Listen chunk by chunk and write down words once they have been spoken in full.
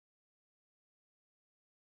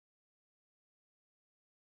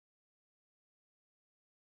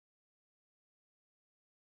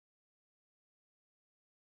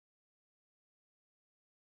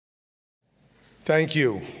Thank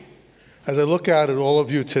you. As I look out at all of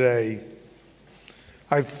you today,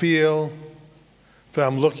 I feel that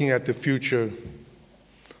I'm looking at the future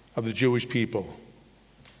of the Jewish people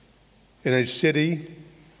in a city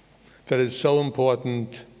that is so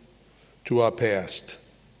important to our past.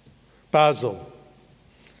 Basel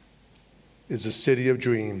is a city of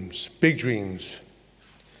dreams, big dreams.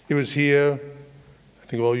 It was here, I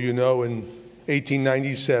think all you know, in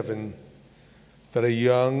 1897 that a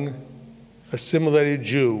young, assimilated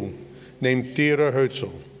Jew named Theodor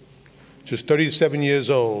Herzl, just 37 years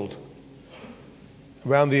old,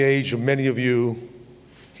 around the age of many of you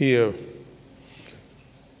here,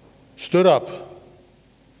 stood up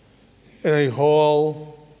in a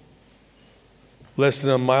hall less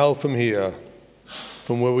than a mile from here,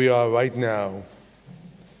 from where we are right now.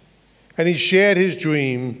 And he shared his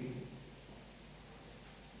dream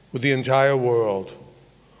with the entire world.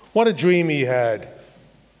 What a dream he had.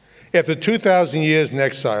 After 2,000 years in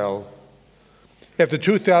exile, after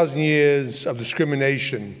 2,000 years of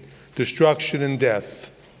discrimination, destruction, and death,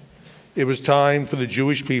 it was time for the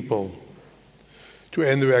Jewish people to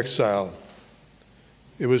end their exile.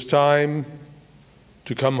 It was time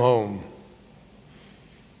to come home.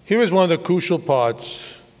 Here is one of the crucial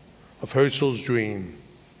parts of Herzl's dream.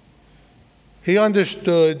 He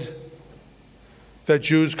understood that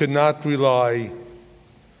Jews could not rely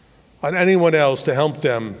on anyone else to help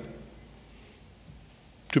them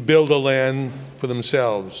to build a land for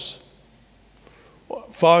themselves.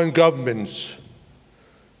 Foreign governments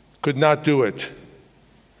could not do it,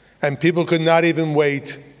 and people could not even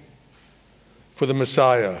wait for the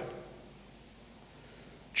Messiah.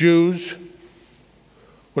 Jews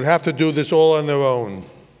would have to do this all on their own.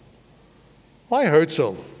 Why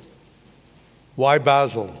Herzl? Why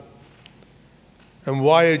Basel? And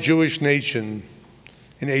why a Jewish nation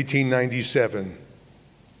in 1897?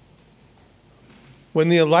 When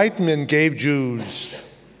the Enlightenment gave Jews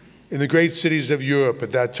in the great cities of Europe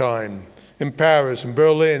at that time, in Paris, in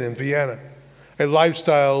Berlin, in Vienna, a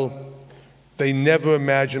lifestyle they never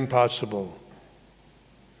imagined possible.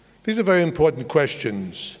 These are very important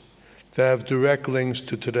questions that have direct links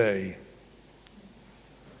to today.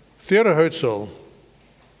 Theodor Herzl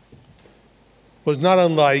was not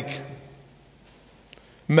unlike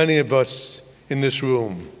many of us in this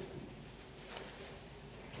room.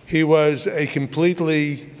 He was a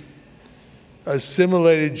completely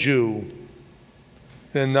assimilated Jew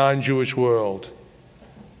in a non-Jewish world.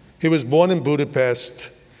 He was born in Budapest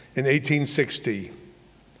in 1860.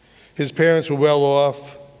 His parents were well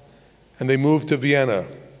off, and they moved to Vienna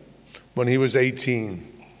when he was 18.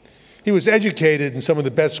 He was educated in some of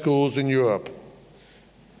the best schools in Europe.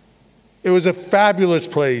 It was a fabulous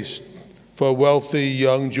place for a wealthy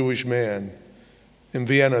young Jewish man in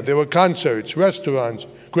Vienna. There were concerts, restaurants,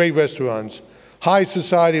 great restaurants. High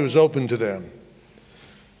society was open to them.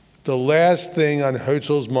 The last thing on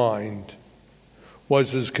Herzl's mind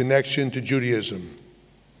was his connection to Judaism.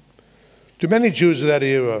 To many Jews of that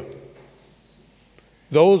era,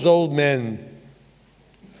 those old men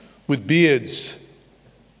with beards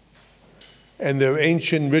and their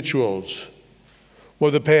ancient rituals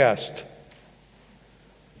were the past.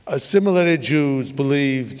 Assimilated Jews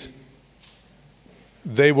believed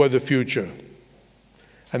they were the future,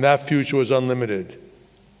 and that future was unlimited.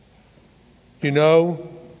 You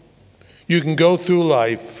know, you can go through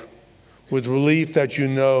life with belief that you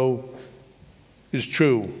know is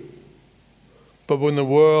true, but when the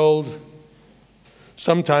world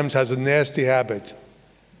sometimes has a nasty habit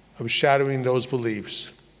of shattering those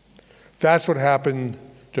beliefs, that's what happened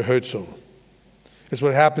to Herzl. It's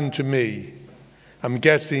what happened to me. I'm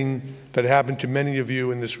guessing that happened to many of you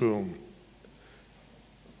in this room.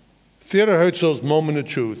 Theodor Herzl's moment of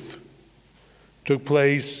truth took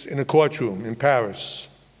place in a courtroom in Paris.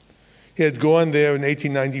 He had gone there in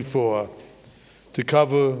 1894 to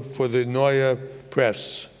cover for the Neue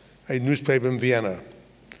Presse, a newspaper in Vienna,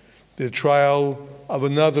 the trial of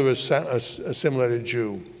another assimilated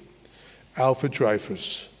Jew, Alfred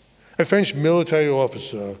Dreyfus, a French military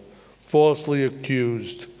officer falsely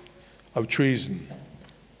accused of treason.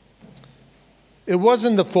 It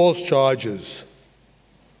wasn't the false charges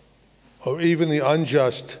or even the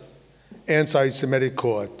unjust anti-Semitic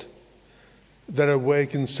court that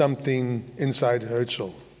awakened something inside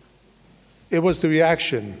Herzl. It was the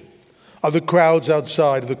reaction of the crowds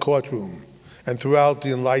outside of the courtroom and throughout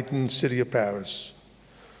the enlightened city of Paris.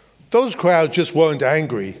 Those crowds just weren't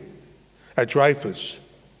angry at Dreyfus.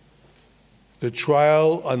 The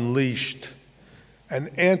trial unleashed an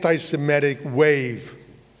anti-Semitic wave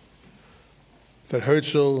that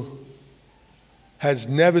Herzl has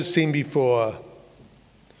never seen before,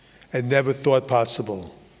 and never thought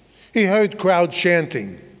possible. He heard crowds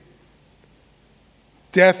chanting,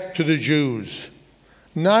 "Death to the Jews,"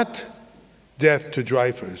 not death to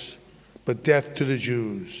Dreyfus, but death to the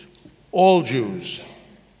Jews, all Jews.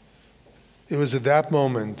 It was at that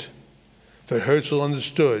moment that Herzl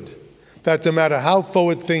understood that no matter how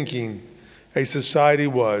forward-thinking a society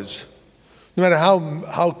was, no matter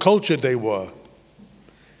how cultured they were,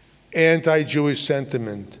 anti-Jewish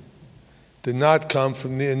sentiment did not come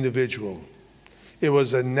from the individual. It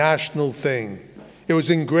was a national thing. It was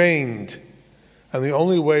ingrained. And the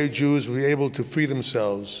only way Jews would be able to free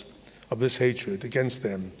themselves of this hatred against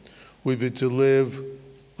them would be to live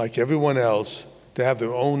like everyone else, to have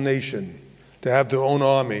their own nation, to have their own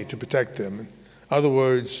army to protect them. In other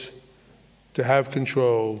words, to have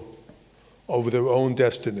control over their own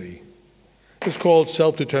destiny. It's called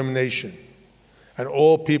self-determination, and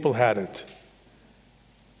all people had it,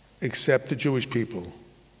 except the Jewish people.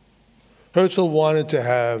 Herzl wanted to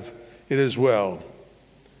have it as well.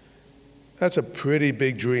 That's a pretty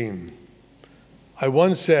big dream. I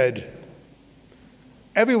once said,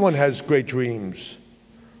 everyone has great dreams,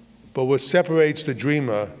 but what separates the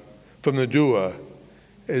dreamer from the doer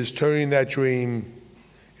is turning that dream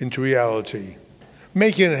into reality,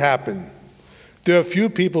 making it happen. There are few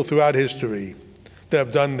people throughout history that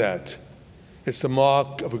have done that. It's the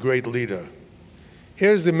mark of a great leader.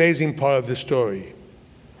 Here's the amazing part of this story.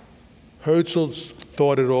 Herzl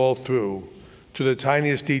thought it all through to the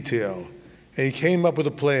tiniest detail, and he came up with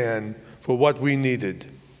a plan for what we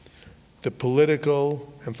needed, the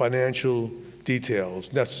political and financial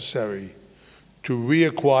details necessary to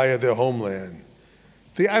reacquire their homeland,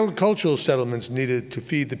 the agricultural settlements needed to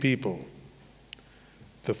feed the people,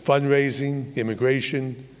 the fundraising, the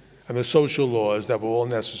immigration, and the social laws that were all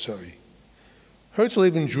necessary. Herzl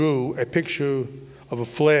even drew a picture of a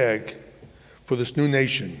flag for this new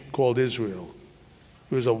nation called Israel.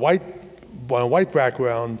 It was on a white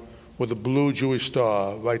background with a blue Jewish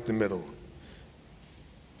star right in the middle.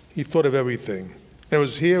 He thought of everything. And it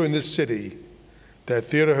was here in this city that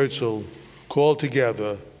Theodor Herzl called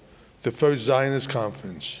together the first Zionist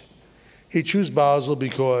conference. He chose Basel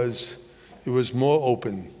because it was more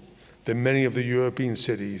open than many of the European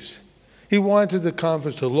cities. He wanted the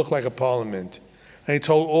conference to look like a parliament, and he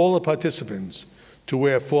told all the participants to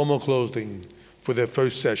wear formal clothing for their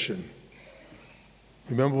first session.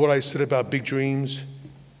 Remember what I said about big dreams?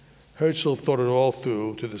 Herzl thought it all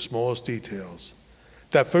through to the smallest details.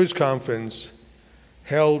 That first conference,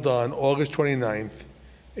 held on August 29th,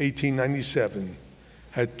 1897,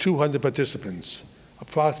 had 200 participants,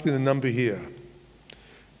 approximately the number here.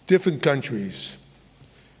 Different countries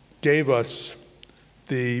gave us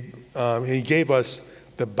he gave us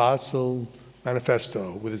the Basel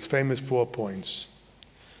Manifesto with its famous 4 points.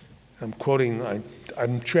 I'm quoting,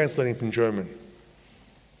 I'm translating from German,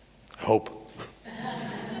 I hope.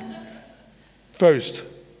 First,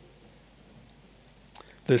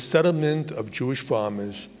 the settlement of Jewish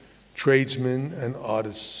farmers, tradesmen, and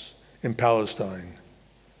artists in Palestine,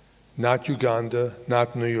 not Uganda,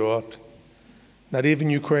 not New York, not even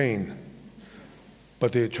Ukraine,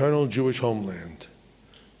 but the eternal Jewish homeland.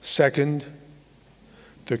 Second,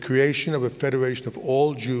 the creation of a federation of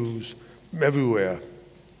all Jews from everywhere,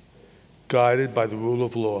 guided by the rule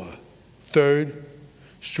of law. Third,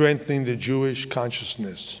 strengthening the Jewish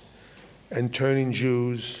consciousness and turning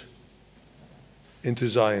Jews into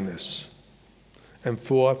Zionists. And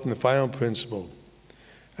fourth, and the final principle,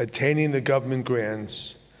 attaining the government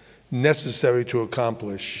grants necessary to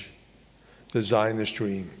accomplish the Zionist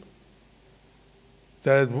dream.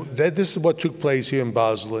 This is what took place here in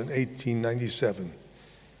Basel in 1897.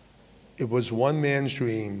 It was one man's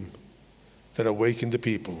dream that awakened the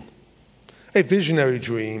people. A visionary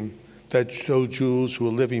dream that showed Jews who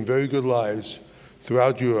were living very good lives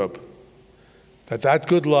throughout Europe, that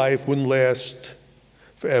good life wouldn't last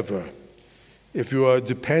forever if you are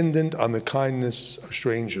dependent on the kindness of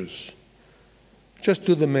strangers. Just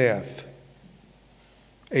do the math.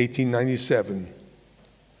 1897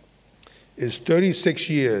 is 36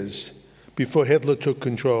 years before Hitler took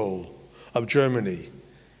control of Germany.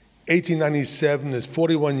 1897 is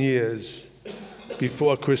 41 years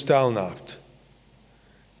before Kristallnacht.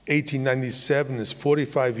 1897 is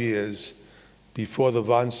 45 years before the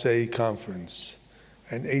Wannsee Conference.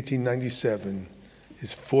 And 1897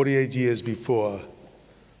 is 48 years before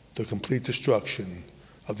the complete destruction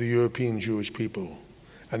of the European Jewish people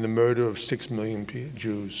and the murder of 6 million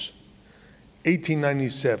Jews.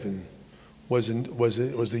 1897 was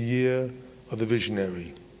the year of the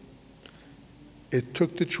visionary. It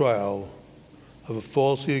took the trial of a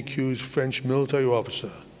falsely accused French military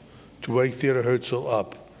officer to wake Theodor Herzl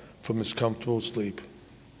up from his comfortable sleep.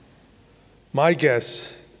 My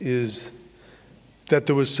guess is that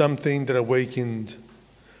there was something that awakened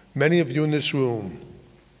many of you in this room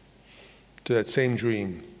to that same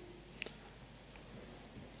dream.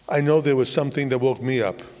 I know there was something that woke me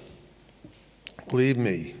up. Believe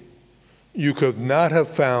me, you could not have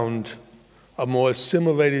found a more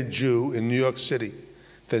assimilated Jew in New York City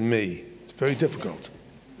than me. It's very difficult.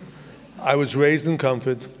 I was raised in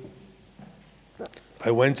comfort.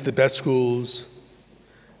 I went to the best schools.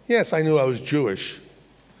 Yes, I knew I was Jewish,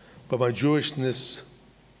 but my Jewishness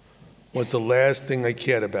was the last thing I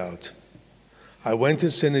cared about. I went to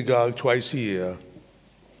synagogue twice a year.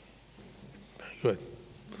 Good.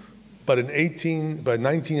 But by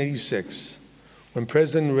 1986, when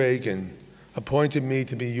President Reagan appointed me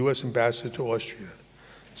to be U.S. ambassador to Austria,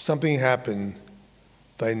 something happened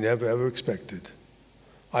that I never ever expected.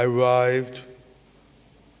 I arrived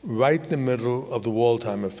right in the middle of the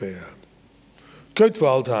Waldheim affair. Kurt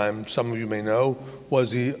Waldheim, some of you may know,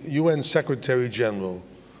 was the UN Secretary General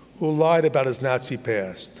who lied about his Nazi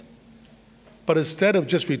past. But instead of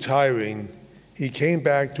just retiring, he came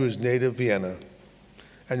back to his native Vienna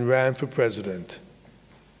and ran for president.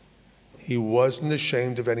 He wasn't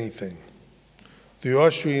ashamed of anything. The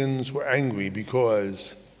Austrians were angry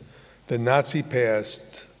because the Nazi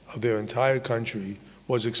past of their entire country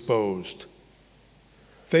was exposed.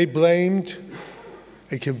 They blamed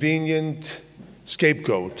a convenient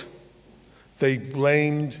scapegoat. They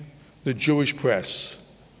blamed the Jewish press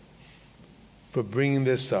for bringing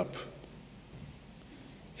this up.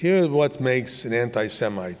 Here's what makes an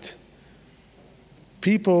anti-Semite.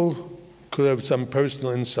 People could have some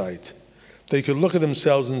personal insight. They could look at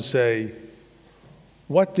themselves and say,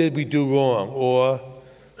 what did we do wrong? Or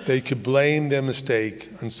they could blame their mistake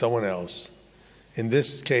on someone else. In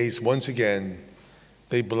this case, once again,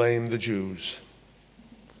 they blamed the Jews.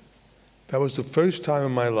 That was the first time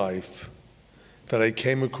in my life that I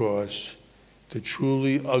came across the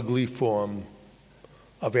truly ugly form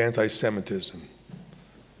of anti-Semitism.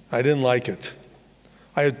 I didn't like it.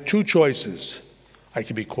 I had two choices. I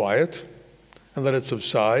could be quiet and let it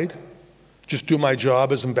subside, just do my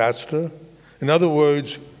job as ambassador. In other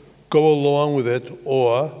words, go along with it,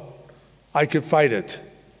 or I could fight it.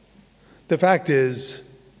 The fact is,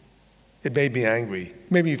 it made me angry,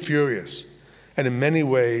 it made me furious, and in many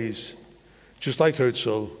ways, just like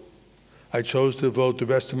Herzl, I chose to devote the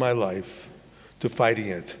rest of my life to fighting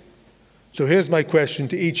it. So here's my question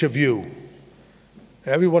to each of you,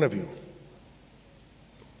 every one of you.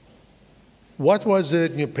 What was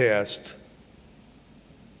it in your past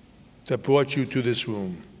that brought you to this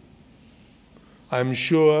room? I'm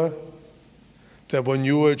sure that when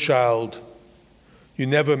you were a child, you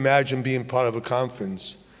never imagined being part of a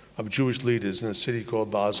conference of Jewish leaders in a city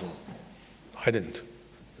called Basel. I didn't.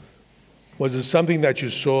 Was it something that you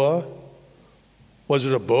saw? Was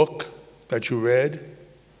it a book that you read?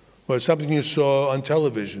 Was it something you saw on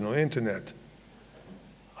television or internet?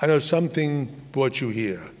 I know something brought you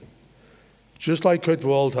here, just like Kurt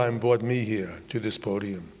Waldheim brought me here to this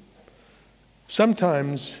podium.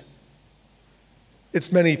 Sometimes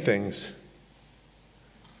it's many things.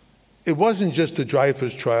 It wasn't just the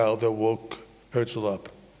Dreyfus trial that woke Herzl up.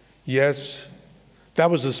 Yes, that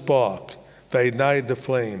was the spark that ignited the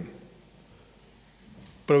flame.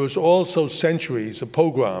 But it was also centuries of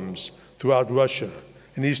pogroms throughout Russia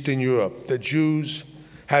and Eastern Europe that Jews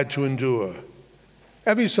had to endure.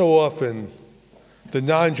 Every so often, the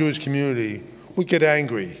non-Jewish community would get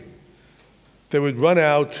angry. They would run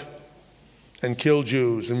out and kill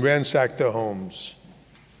Jews and ransack their homes.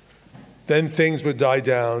 Then things would die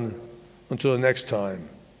down until the next time,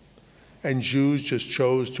 and Jews just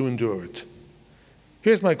chose to endure it.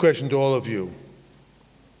 Here's my question to all of you.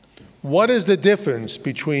 What is the difference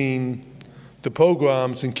between the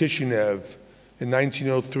pogroms in Kishinev in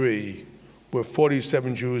 1903, where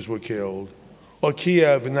 47 Jews were killed, or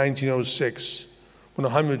Kiev in 1906, when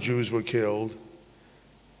 100 Jews were killed,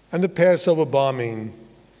 and the Passover bombing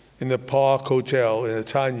in the Park Hotel in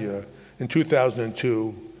Netanya in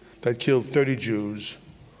 2002 that killed 30 Jews,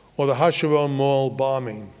 or the Hasharon Mall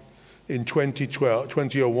bombing in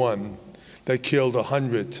 2001 that killed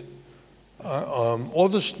 100, or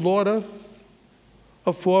the slaughter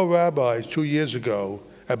of 4 rabbis 2 years ago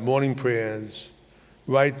at morning prayers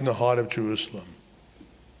right in the heart of Jerusalem.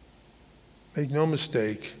 Make no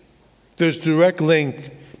mistake, there's a direct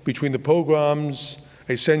link between the pogroms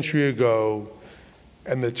a century ago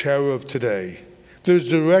and the terror of today.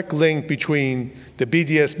 There's a direct link between the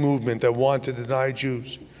BDS movement that wanted to deny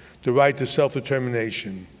Jews the right to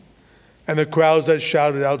self-determination and the crowds that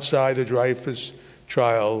shouted outside the Dreyfus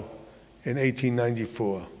trial in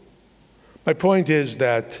 1894. My point is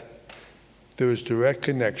that there is direct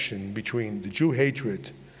connection between the Jew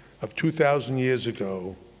hatred of 2,000 years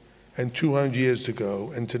ago and 200 years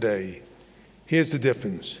ago and today. Here's the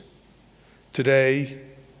difference. Today,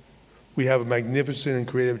 we have a magnificent and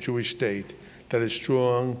creative Jewish state that is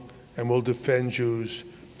strong and will defend Jews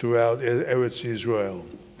throughout Eretz Israel,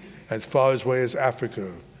 as far away as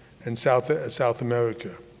Africa and South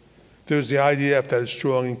America. There's the IDF that is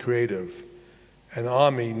strong and creative, an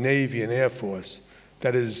Army, Navy, and Air Force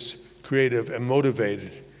that is creative and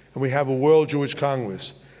motivated. And we have a World Jewish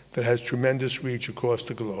Congress that has tremendous reach across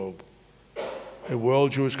the globe. A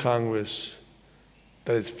World Jewish Congress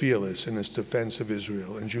that is fearless in its defense of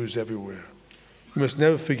Israel and Jews everywhere. You must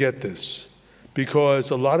never forget this, because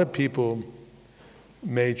a lot of people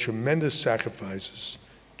made tremendous sacrifices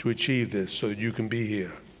to achieve this so that you can be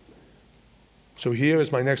here. So here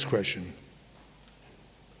is my next question.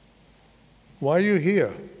 Why are you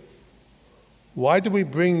here? Why did we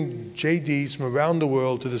bring JDs from around the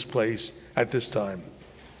world to this place at this time?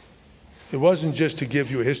 It wasn't just to give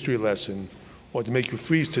you a history lesson or to make you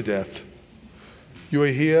freeze to death. You are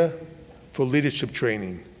here for leadership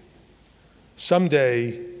training.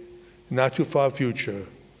 Someday, not too far future,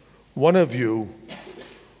 one of you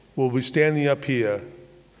will be standing up here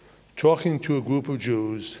talking to a group of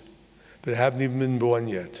Jews that haven't even been born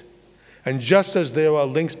yet. And just as there are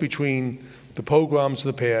links between the pogroms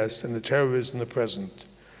of the past and the terrorism in the present,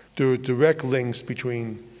 there are direct links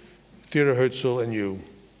between Theodor Herzl and you.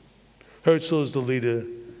 Herzl is the leader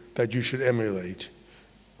that you should emulate.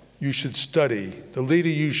 You should study, the leader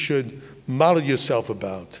you should model yourself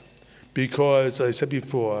about. Because, as I said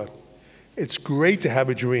before, it's great to have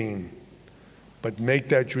a dream, but make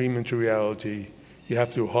that dream into reality. You have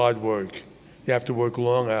to do hard work. You have to work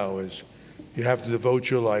long hours. You have to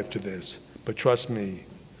devote your life to this. But trust me,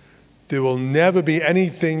 there will never be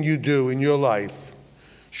anything you do in your life,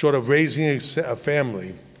 short of raising a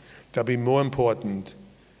family, that'll be more important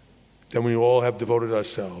than we all have devoted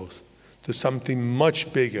ourselves to something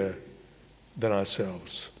much bigger than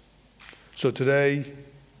ourselves. So today,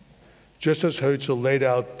 just as Herzl laid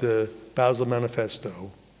out the Basel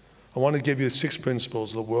Manifesto, I want to give you the 6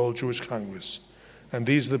 principles of the World Jewish Congress. And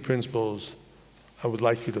these are the principles I would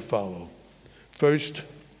like you to follow. First,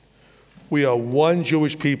 we are one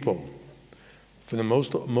Jewish people, from the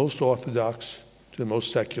most Orthodox to the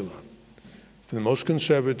most secular, from the most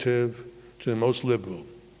conservative to the most liberal.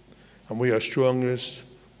 And we are strongest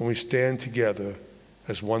when we stand together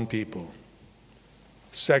as one people.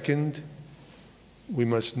 Second, we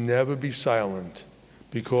must never be silent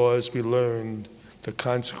because we learned the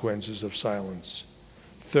consequences of silence.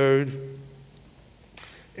 Third,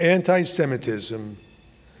 anti-Semitism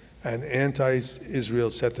and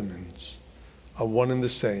anti-Israel sentiments are one and the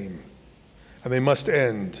same, and they must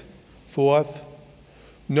end. Fourth,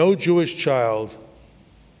 no Jewish child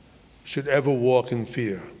should ever walk in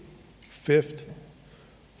fear. Fifth,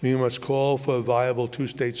 we must call for a viable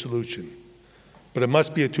two-state solution, but it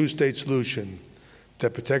must be a two-state solution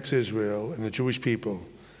that protects Israel and the Jewish people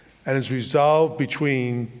and is resolved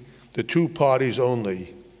between the two parties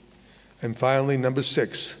only. And finally, number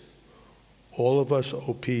 6, all of us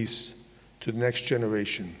owe peace to the next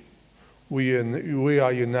generation. We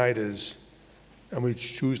are uniters, and we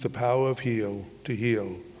choose the power of to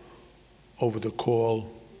heal over the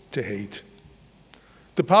call to hate.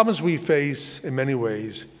 The problems we face, in many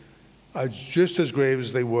ways, are just as grave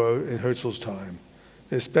as they were in Herzl's time,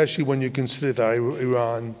 especially when you consider that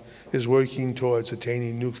Iran is working towards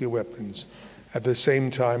attaining nuclear weapons at the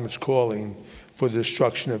same time it's calling for the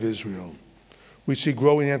destruction of Israel. We see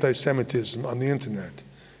growing anti-Semitism on the internet,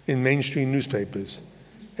 in mainstream newspapers,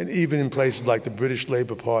 and even in places like the British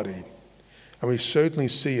Labour Party. And we certainly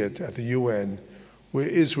see it at the UN, where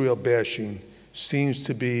Israel bashing seems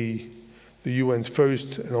to be the UN's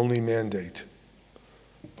first and only mandate.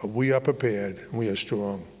 But we are prepared, and we are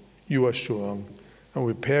strong. You are strong, and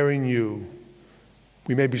we're preparing you.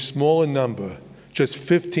 We may be small in number, just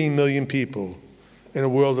 15 million people in a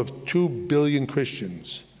world of 2 billion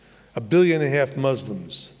Christians, 1.5 billion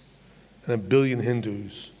Muslims, and 1 billion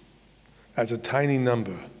Hindus. That's a tiny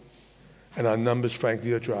number, and our numbers,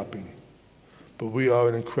 frankly, are dropping. But we are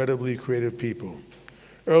an incredibly creative people.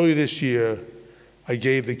 Earlier this year, I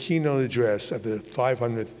gave the keynote address at the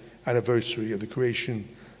 500th anniversary of the creation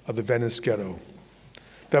of the Venice Ghetto.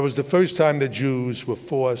 That was the first time that Jews were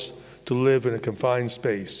forced to live in a confined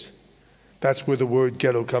space. That's where the word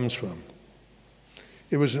ghetto comes from.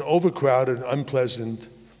 It was an overcrowded, unpleasant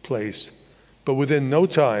place, but within no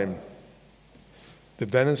time, the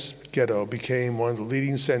Venice Ghetto became one of the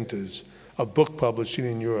leading centers of book publishing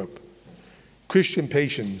in Europe. Christian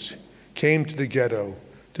patience came to the ghetto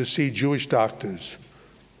to see Jewish doctors.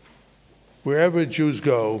 Wherever Jews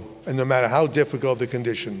go, and no matter how difficult the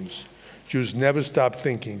conditions, Jews never stop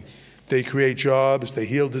thinking. They create jobs, they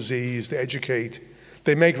heal disease, they educate,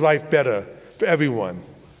 they make life better for everyone.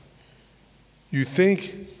 You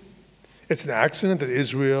think it's an accident that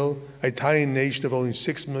Israel, a tiny nation of only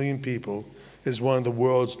 6 million people, is one of the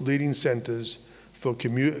world's leading centers for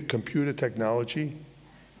computer technology?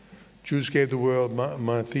 Jews gave the world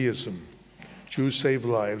monotheism. Jews save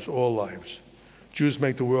lives, all lives. Jews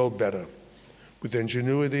make the world better. With their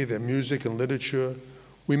ingenuity, their music and literature,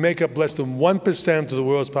 we make up less than 1% of the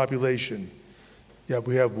world's population, yet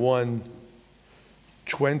we have won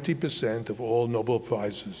 20% of all Nobel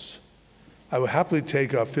Prizes. I would happily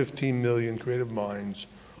take our 15 million creative minds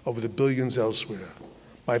over the billions elsewhere.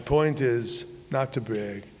 My point is not to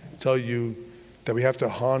brag, tell you that we have to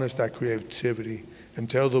harness that creativity and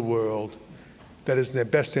tell the world that it's in their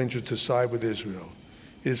best interest to side with Israel.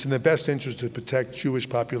 It is in their best interest to protect Jewish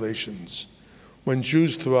populations. When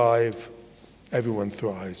Jews thrive, everyone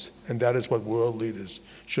thrives, and that is what world leaders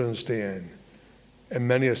should understand, and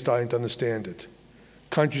many are starting to understand it.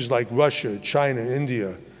 Countries like Russia, China, and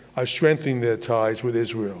India are strengthening their ties with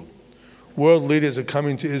Israel. World leaders are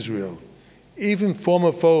coming to Israel. Even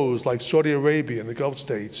former foes like Saudi Arabia and the Gulf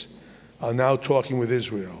states are now talking with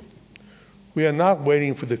Israel. We are not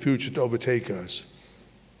waiting for the future to overtake us.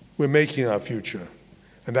 We're making our future,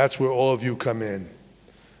 and that's where all of you come in.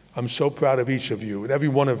 I'm so proud of each of you and every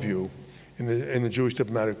one of you in the Jewish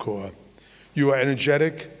Diplomatic Corps. You are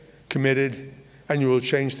energetic, committed, and you will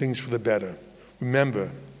change things for the better.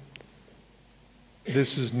 Remember,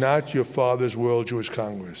 this is not your father's World Jewish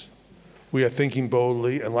Congress. We are thinking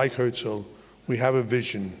boldly, and like Herzl, we have a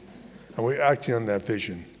vision, and we're acting on that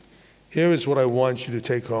vision. Here is what I want you to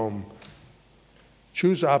take home.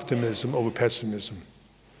 Choose optimism over pessimism.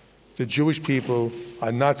 The Jewish people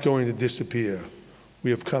are not going to disappear. We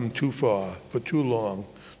have come too far, for too long,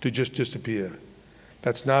 to just disappear.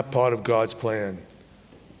 That's not part of God's plan.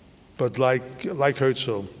 But like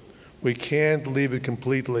Herzl, we can't leave it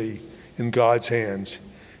completely in God's hands.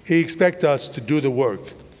 He expects us to do the work,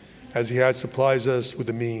 as He has supplies us with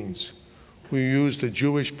the means. We use the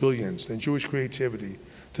Jewish brilliance and Jewish creativity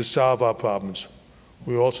to solve our problems.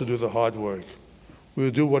 We also do the hard work. We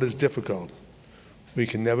will do what is difficult. We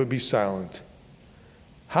can never be silent.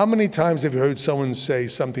 How many times have you heard someone say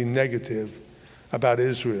something negative about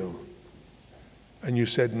Israel, and you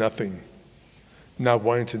said nothing, not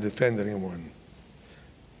wanting to defend anyone?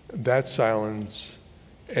 That silence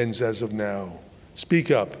ends as of now. Speak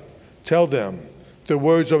up. Tell them their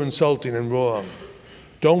words are insulting and wrong.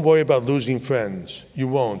 Don't worry about losing friends. You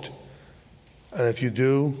won't. And if you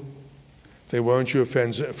do, they weren't your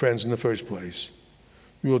friends in the first place.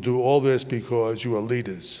 You will do all this because you are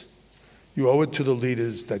leaders. You owe it to the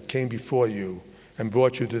leaders that came before you and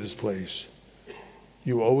brought you to this place.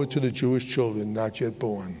 You owe it to the Jewish children not yet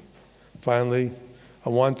born. Finally, I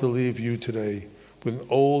want to leave you today with an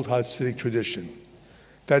old Hasidic tradition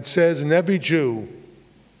that says in every Jew,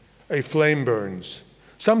 a flame burns.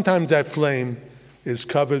 Sometimes that flame is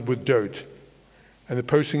covered with dirt, and the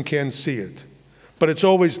person can't see it. But it's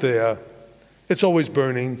always there. It's always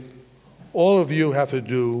burning. All of you have to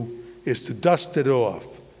do is to dust it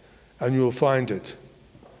off, and you will find it.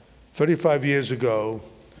 35 years ago,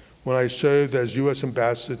 when I served as U.S.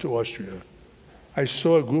 ambassador to Austria, I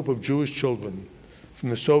saw a group of Jewish children from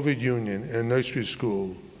the Soviet Union in a nursery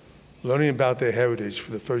school learning about their heritage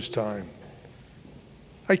for the first time.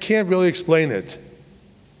 I can't really explain it,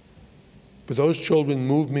 but those children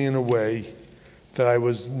moved me in a way that I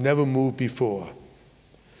was never moved before.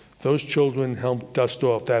 Those children helped dust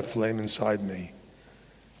off that flame inside me.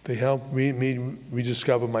 They helped me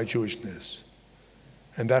rediscover my Jewishness.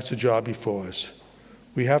 And that's the job before us.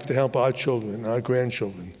 We have to help our children, our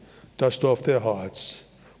grandchildren, dust off their hearts.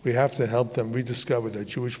 We have to help them rediscover that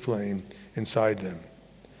Jewish flame inside them.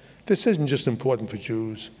 This isn't just important for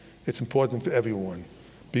Jews, it's important for everyone,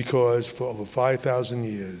 because for over 5,000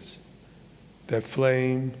 years, that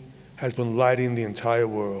flame has been lighting the entire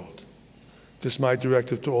world. This is my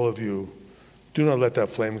directive to all of you. Do not let that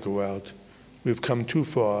flame go out. We've come too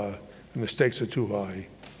far, and the stakes are too high.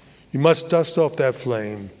 You must dust off that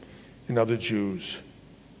flame in other Jews.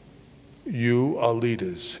 You are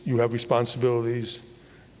leaders. You have responsibilities.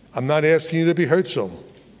 I'm not asking you to be Herzl,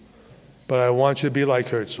 but I want you to be like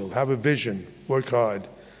Herzl. Have a vision. Work hard.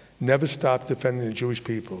 Never stop defending the Jewish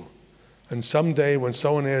people. And someday when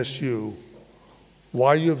someone asks you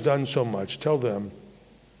why you have done so much, tell them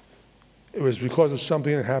it was because of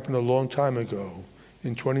something that happened a long time ago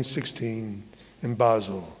in 2016 in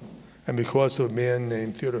Basel. and because of a man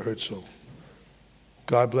named Theodor Herzl.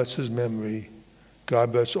 God bless his memory.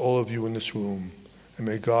 God bless all of you in this room. And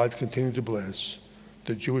may God continue to bless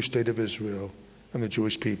the Jewish state of Israel and the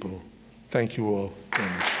Jewish people. Thank you all very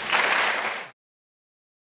much.